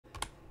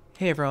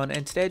Hey everyone,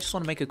 and today I just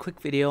want to make a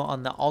quick video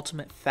on the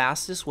ultimate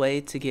fastest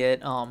way to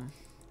get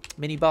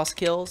mini boss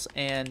kills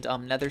and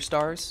nether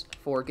stars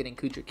for getting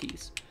KUUDRA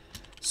keys.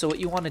 So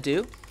what you want to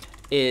do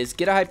is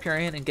get a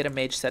Hyperion and get a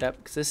mage set up,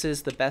 because this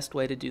is the best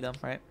way to do them,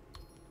 right?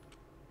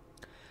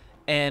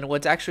 And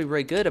what's actually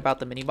really good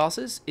about the mini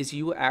bosses is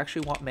you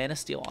actually want mana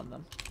steal on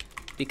them,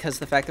 because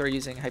the fact that we're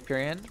using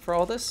Hyperion for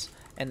all this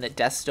and that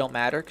deaths don't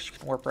matter because you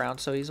can warp around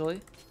so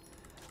easily.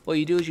 What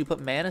you do is you put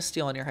mana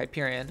steal on your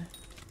Hyperion,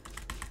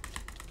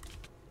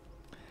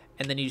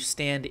 and then you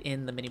stand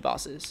in the mini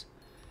bosses.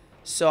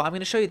 So I'm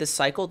going to show you the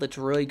cycle that's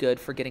really good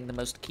for getting the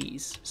most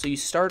keys. So you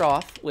start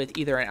off with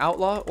either an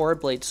outlaw or a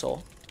blade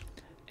soul,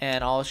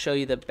 and I'll show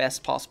you the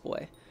best possible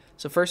way.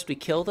 So first we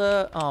kill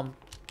the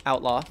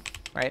outlaw,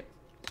 right?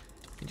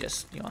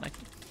 You want to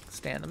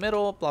stand in the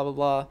middle, blah blah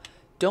blah.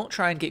 Don't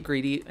try and get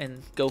greedy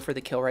and go for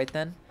the kill right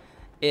then.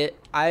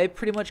 I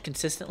pretty much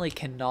consistently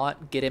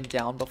cannot get him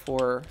down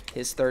before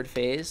his third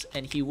phase,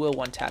 and he will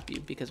one tap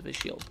you because of his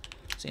shield.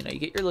 So you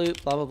get your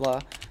loot, blah blah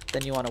blah.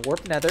 Then you want to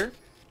warp nether.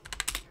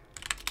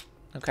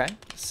 Okay,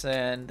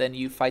 and then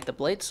you fight the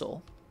blade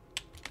soul,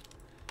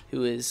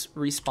 who is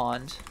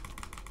respawned.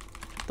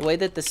 The way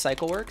that this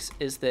cycle works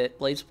is that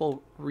blade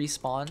soul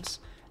respawns,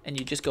 and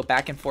you just go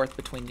back and forth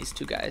between these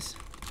two guys.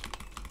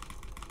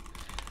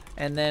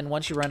 And then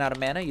once you run out of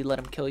mana, you let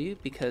him kill you,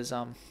 because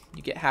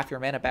you get half your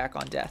mana back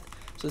on death.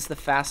 So this is the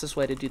fastest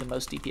way to do the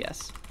most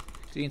DPS.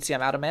 So you can see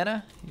I'm out of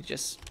mana.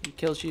 He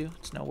kills you.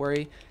 It's no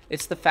worry.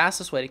 It's the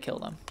fastest way to kill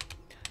them.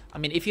 I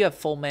mean, if you have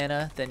full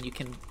mana, then you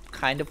can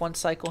kind of one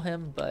cycle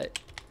him, but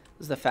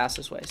this is the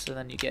fastest way. So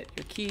then you get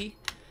your key.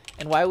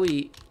 And why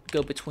we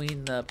go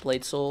between the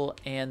blade soul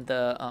and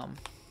the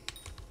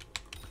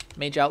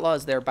mage outlaw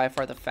is they're by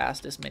far the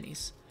fastest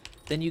minis.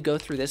 Then you go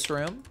through this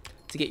room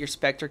to get your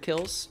specter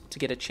kills to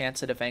get a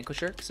chance at a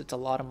vanquisher, because it's a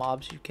lot of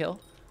mobs you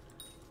kill.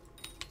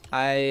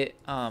 I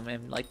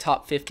am like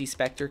top 50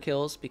 specter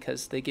kills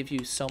because they give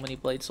you so many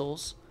blade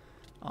souls.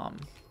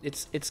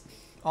 It's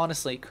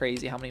honestly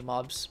crazy how many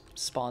mobs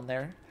spawn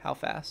there, how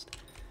fast.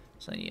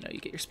 So you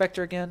get your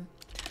specter again,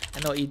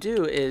 and what you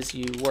do is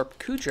you warp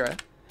KUUDRA,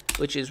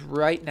 which is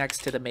right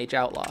next to the mage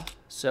outlaw.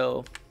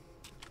 So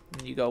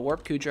you go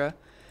warp KUUDRA,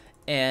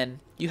 and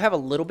you have a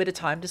little bit of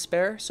time to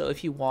spare. So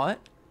if you want,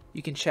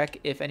 you can check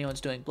if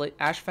anyone's doing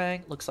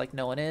Ashfang. Looks like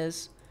no one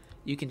is.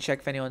 You can check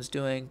if anyone's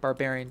doing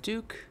Barbarian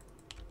Duke.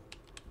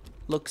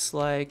 Looks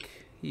like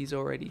he's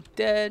already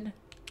dead.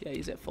 Yeah,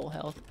 he's at full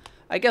health.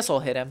 I guess I'll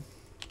hit him,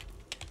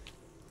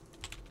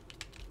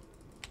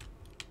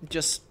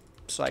 just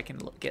so I can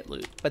get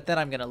loot. But then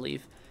I'm going to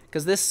leave,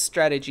 because this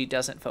strategy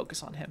doesn't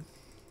focus on him.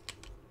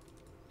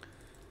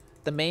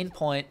 The main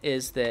point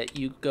is that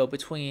you go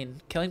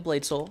between killing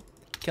Blade Soul,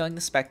 killing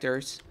the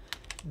Spectres,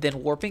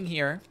 then warping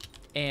here,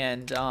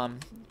 and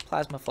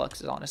Plasma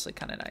Flux is honestly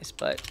kind of nice,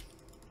 but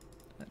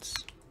let's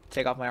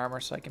take off my armor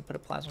so I can put a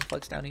Plasma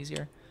Flux down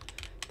easier.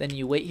 Then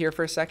you wait here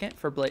for a second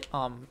for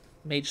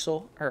Mage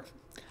Soul, or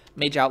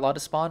Mage Outlaw to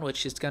spawn,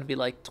 which is going to be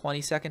like 20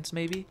 seconds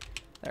maybe.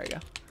 There we go.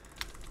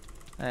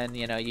 And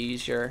you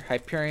use your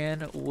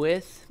Hyperion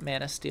with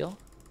Mana Steal.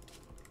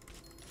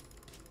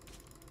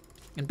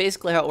 And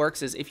basically how it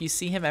works is if you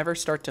see him ever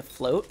start to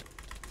float,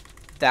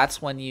 that's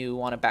when you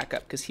want to back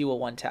up, because he will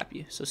one tap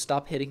you. So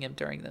stop hitting him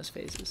during those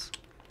phases.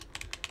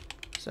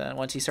 So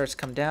once he starts to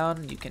come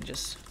down, you can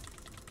just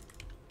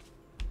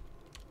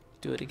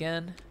do it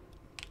again.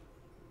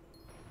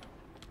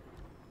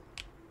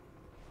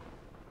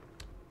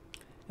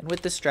 And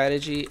with this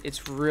strategy,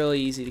 it's really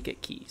easy to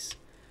get keys.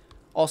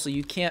 Also,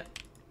 you can't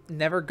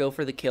never go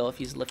for the kill if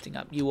he's lifting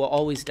up. You will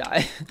always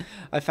die.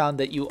 I found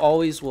that you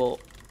always will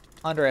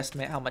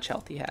underestimate how much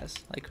health he has.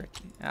 Like,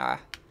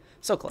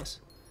 so close.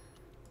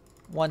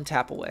 One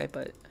tap away,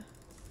 but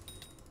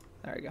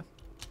there we go.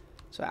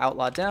 So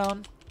outlaw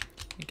down,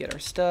 you get our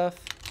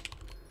stuff,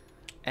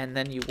 and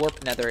then you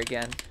warp nether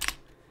again,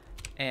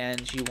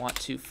 and you want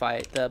to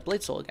fight the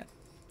blade soul again.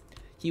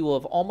 He will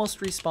have almost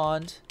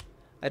respawned.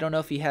 I don't know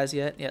if he has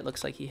yet. Yeah, it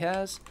looks like he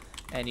has.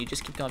 And you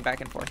just keep going back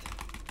and forth.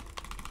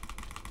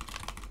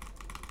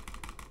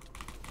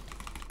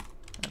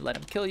 And let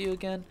him kill you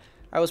again.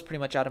 I was pretty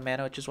much out of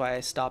mana, which is why I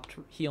stopped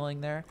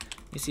healing there.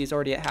 You see he's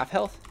already at half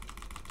health.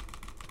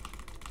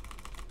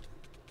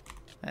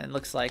 And it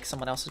looks like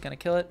someone else is going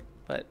to kill it.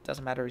 But it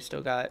doesn't matter. We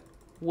still got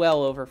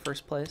well over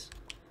first place.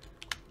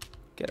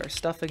 Get our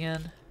stuff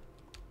again.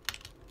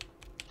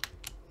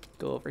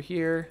 Go over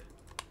here.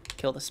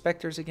 Kill the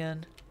specters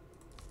again.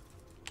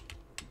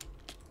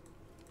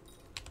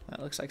 It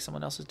looks like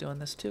someone else is doing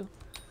this too.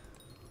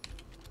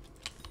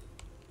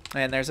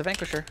 And there's a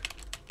vanquisher.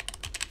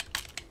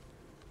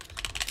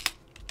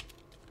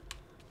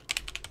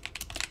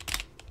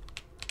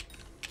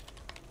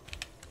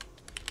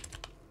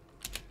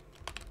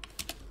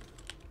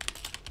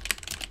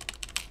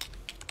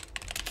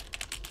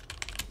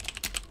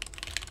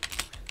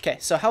 Okay,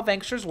 so how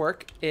vanquishers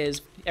work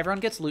is everyone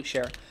gets loot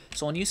share.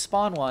 So when you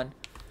spawn one,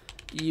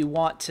 you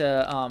want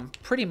to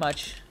pretty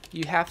much,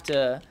 you have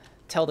to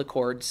tell the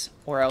chords,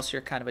 or else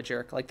you're kind of a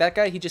jerk. Like that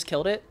guy, he just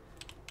killed it.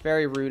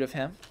 Very rude of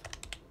him.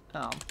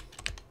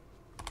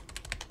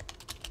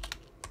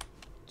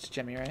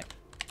 Jimmy, right?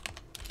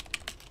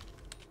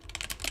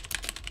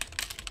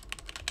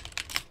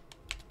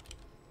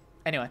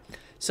 Anyway,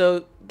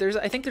 so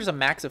I think there's a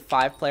max of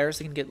 5 players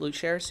that can get loot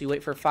shares. So you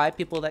wait for 5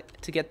 people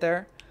to get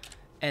there,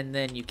 and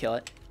then you kill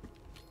it.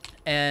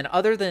 And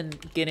other than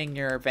getting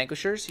your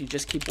Vanquishers, you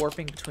just keep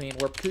warping between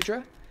Warp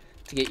KUUDRA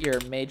to get your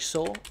Mage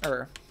Soul,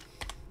 or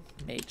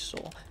Mage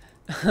Soul,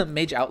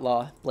 Mage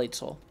Outlaw Blade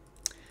Soul.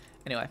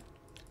 Anyway,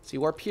 so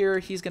you warp here,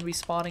 he's going to be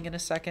spawning in a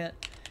second,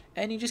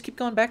 and you just keep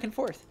going back and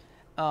forth.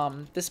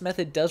 This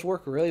method does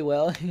work really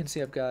well. You can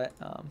see I've got,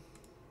 I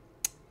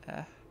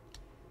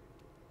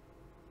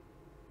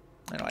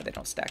don't know why they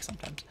don't stack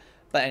sometimes.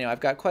 But anyway, I've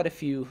got quite a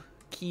few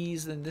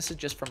keys, and this is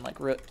just from like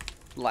the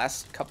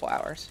last couple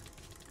hours.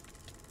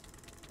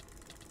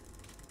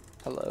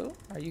 Hello?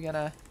 Are you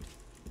gonna...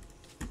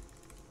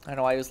 I don't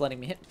know why he was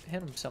letting me hit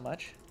him so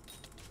much.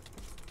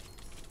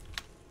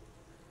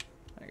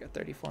 I got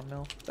 34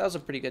 mil. That was a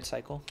pretty good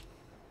cycle.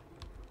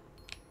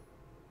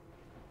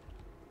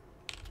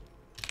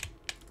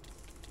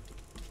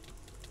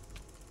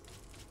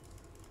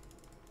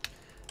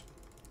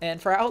 And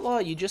for Outlaw,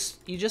 you just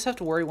have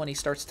to worry when he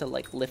starts to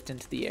like lift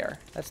into the air.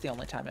 That's the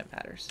only time it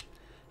matters.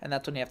 And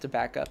that's when you have to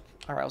back up,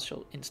 or else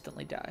you'll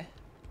instantly die.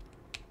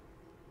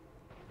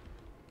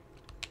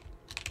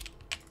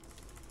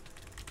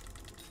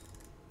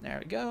 There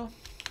we go.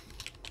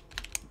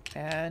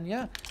 And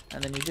yeah,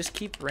 and then you just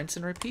keep rinse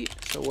and repeat.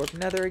 So warp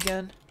nether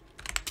again.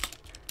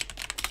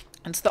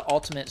 It's the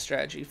ultimate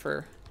strategy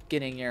for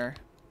getting your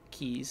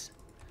keys.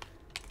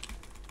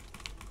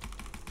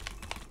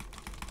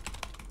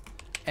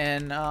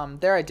 And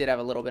there I did have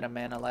a little bit of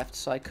mana left,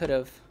 so I could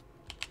have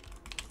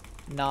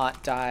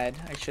not died.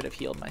 I should have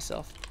healed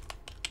myself,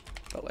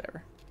 but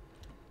whatever.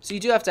 So you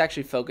do have to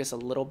actually focus a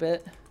little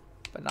bit,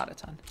 but not a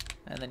ton.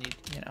 And then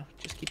you know,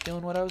 just keep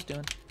doing what I was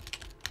doing.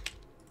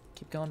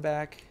 Keep going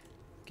back,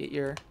 get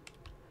your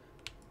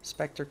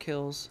Spectre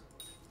kills,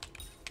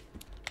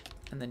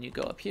 and then you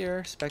go up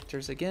here,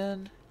 Spectres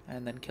again,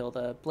 and then kill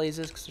the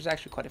Blazes, because there's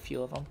actually quite a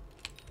few of them.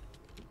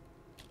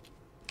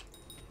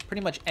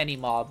 Pretty much any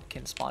mob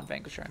can spawn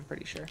Vanquisher, I'm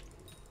pretty sure.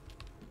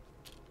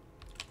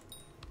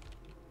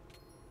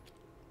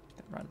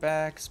 Then run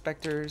back,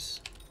 Spectres,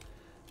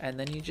 and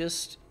then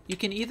you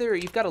can either,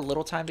 you've got a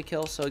little time to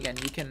kill, so again,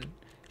 you can,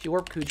 if you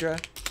warp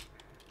KUUDRA,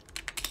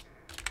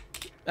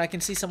 I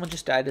can see someone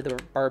just died to the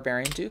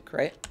Barbarian Duke,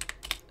 right?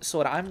 So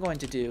what I'm going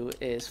to do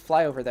is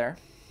fly over there.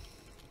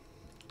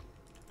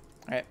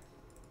 All right.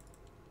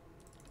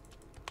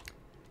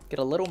 Get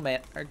a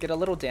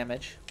little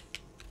damage.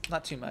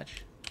 Not too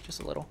much, just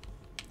a little.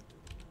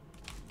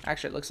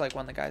 Actually, it looks like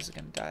one of the guys is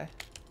going to die.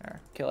 Or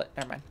kill it.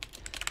 Never mind.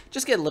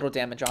 Just get a little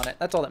damage on it.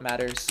 That's all that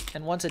matters.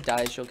 And once it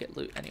dies, you'll get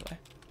loot anyway.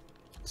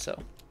 So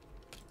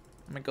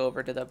I'm going to go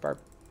over to the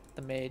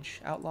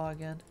Mage Outlaw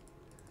again.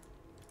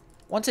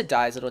 Once it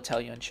dies, it'll tell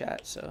you in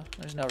chat, so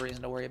there's no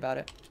reason to worry about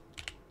it.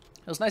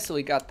 It was nice that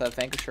we got the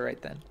Vanquisher right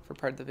then for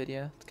part of the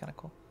video. It's kind of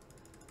cool.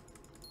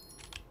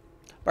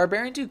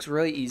 Barbarian Duke's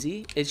really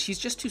easy. He's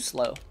just too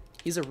slow.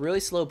 He's a really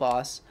slow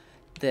boss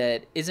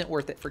that isn't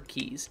worth it for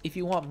keys. If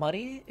you want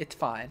money, it's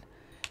fine.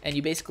 And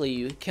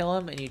you kill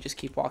him and you just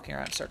keep walking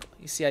around in a circle.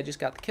 You see I just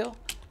got the kill.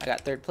 I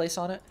got 3rd place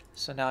on it.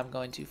 So now I'm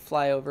going to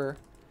fly over,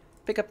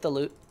 pick up the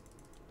loot.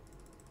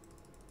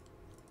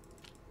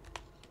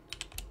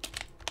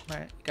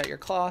 Alright, got your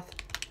cloth,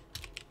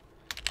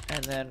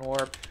 and then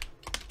warp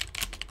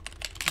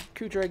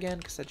KUUDRA again,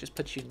 because that just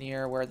puts you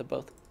near where the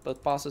both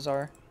bosses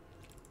are.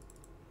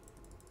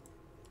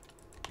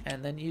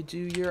 And then you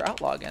do your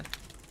Outlaw again.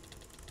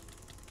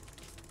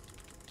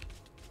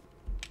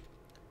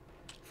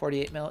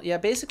 48 mil. Yeah,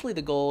 basically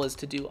the goal is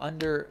to do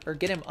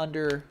get him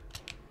under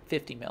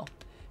 50 mil.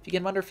 If you get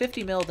him under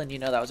 50 mil, then you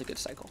know that was a good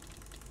cycle.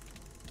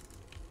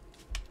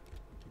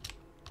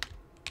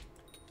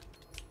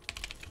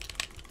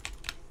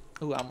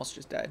 Ooh, I almost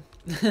just died.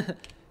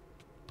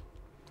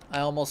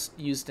 I almost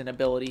used an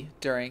ability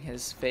during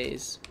his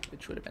phase,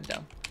 which would have been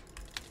dumb.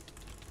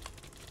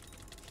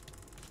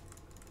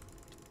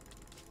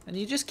 And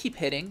you just keep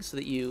hitting so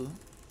that you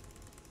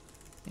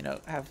know,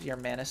 have your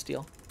mana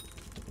steal.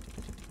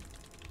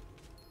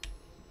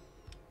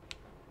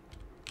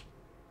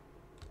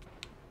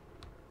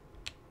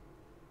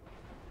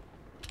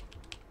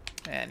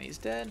 And he's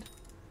dead.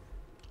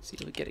 See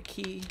if we get a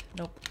key.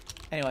 Nope.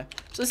 Anyway,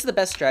 so this is the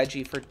best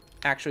strategy for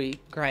actually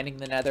grinding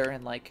the nether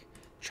and like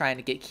trying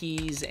to get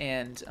keys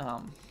and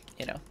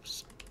you know,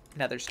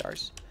 nether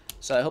stars.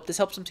 So I hope this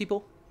helps some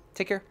people.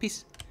 Take care.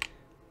 Peace.